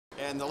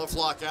and the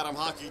Liftlock Adam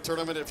Hockey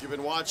Tournament. If you've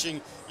been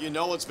watching, you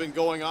know what's been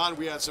going on.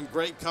 We had some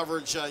great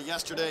coverage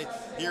yesterday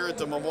here at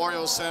the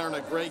Memorial Center, and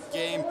a great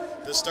game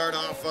to start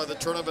off the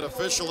tournament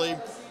officially.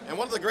 And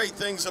one of the great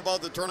things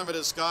about the tournament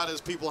is, Scott, is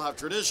people have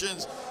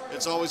traditions.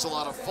 It's always a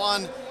lot of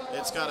fun.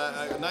 It's got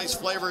a nice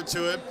flavor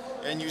to it.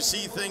 And you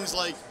see things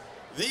like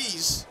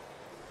these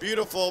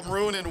beautiful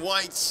maroon and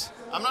whites.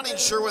 I'm not even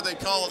sure what they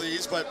call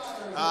these, but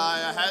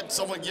I had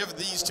someone give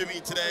these to me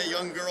today, a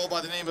young girl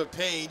by the name of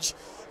Paige,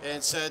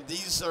 and said,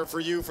 these are for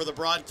you for the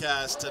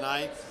broadcast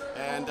tonight.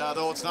 And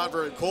though it's not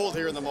very cold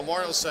here in the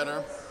Memorial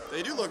Center,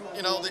 they do look,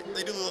 you know,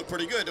 they do look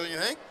pretty good, don't you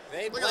think?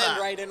 They blend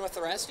right in with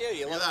the rest of you.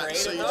 You look great.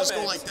 So in you them, just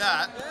go like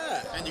that,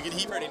 yeah, and you can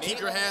keep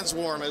your hands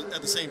warm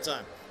at the same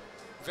time.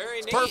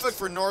 Very neat. Perfect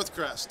for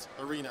Northcrest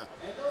Arena,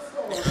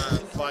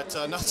 but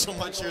not so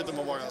much here at the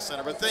Memorial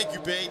Center. But thank you,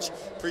 Paige.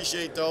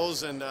 Appreciate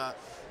those. And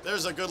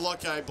there's a good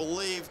look, I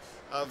believe,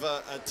 of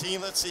a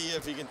team. Let's see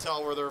if you can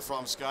tell where they're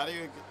from, Scotty.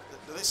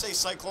 Do they say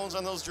Cyclones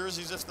on those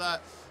jerseys? If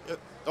that,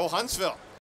 oh, Huntsville.